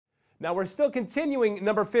Now we're still continuing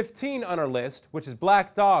number 15 on our list, which is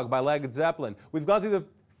Black Dog by Led Zeppelin. We've gone through the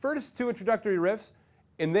first two introductory riffs.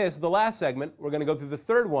 In this, the last segment, we're going to go through the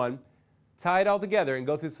third one, tie it all together, and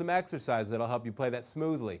go through some exercises that'll help you play that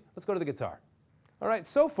smoothly. Let's go to the guitar. All right,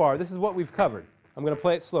 so far, this is what we've covered. I'm going to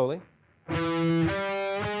play it slowly.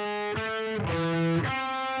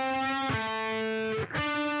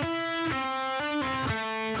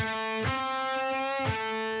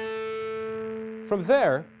 From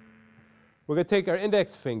there, we're going to take our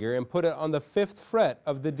index finger and put it on the 5th fret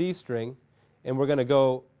of the D string, and we're going to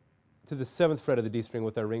go to the 7th fret of the D string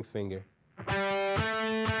with our ring finger.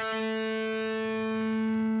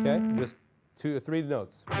 Okay, just 2 or 3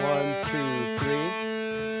 notes. 1, 2, 3.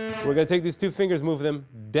 We're going to take these 2 fingers, move them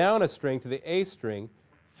down a string to the A string,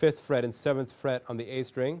 5th fret and 7th fret on the A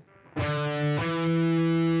string. Okay,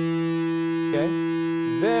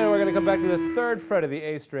 then we're going to come back to the 3rd fret of the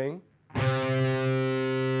A string.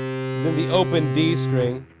 Then the open D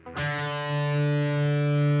string.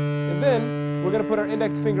 And then we're going to put our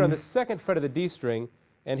index finger on the 2nd fret of the D string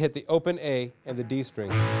and hit the open A and the D string.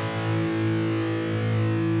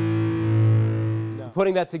 Now,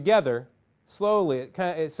 putting that together slowly,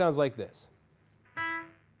 it sounds like this.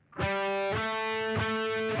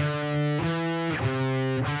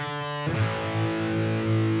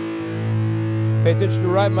 Pay attention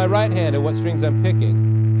to my right hand and what strings I'm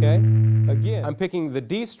picking. Okay? Again, I'm picking the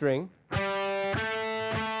D string, the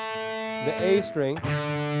A string,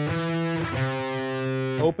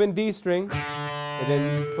 open D string, and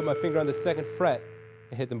then put my finger on the 2nd fret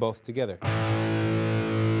and hit them both together.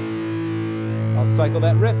 I'll cycle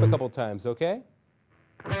that riff a couple times, okay?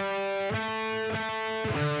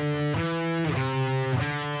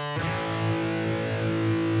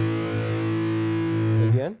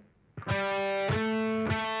 Again.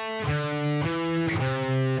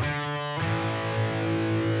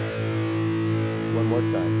 One more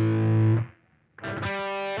time.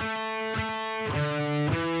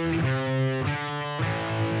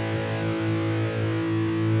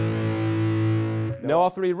 Now all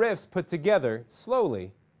 3 riffs put together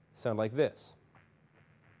slowly sound like this.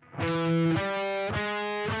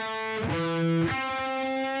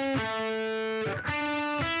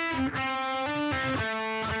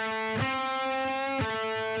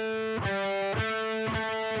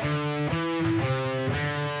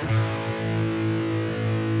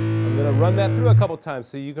 Run that through a couple times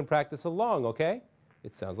so you can practice along, okay?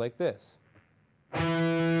 It sounds like this.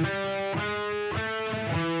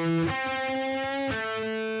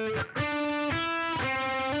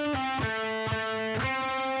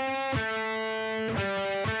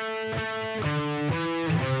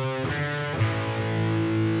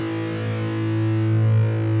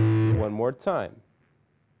 One more time.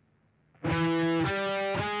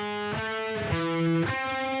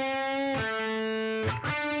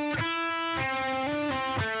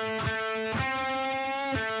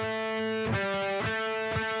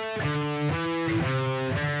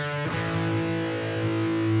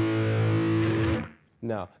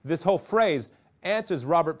 Now, this whole phrase answers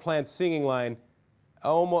Robert Plant's singing line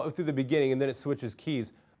almost through the beginning, and then it switches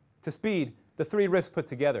keys. To speed, the 3 riffs put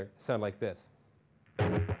together sound like this.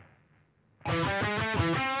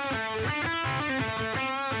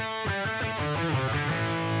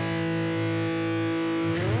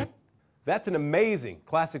 That's an amazing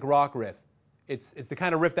classic rock riff. It's the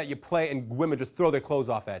kind of riff that you play and women just throw their clothes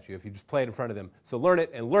off at you if you just play it in front of them. So learn it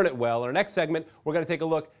and learn it well. In our next segment, we're going to take a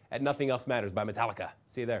look at Nothing Else Matters by Metallica.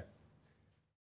 See you there.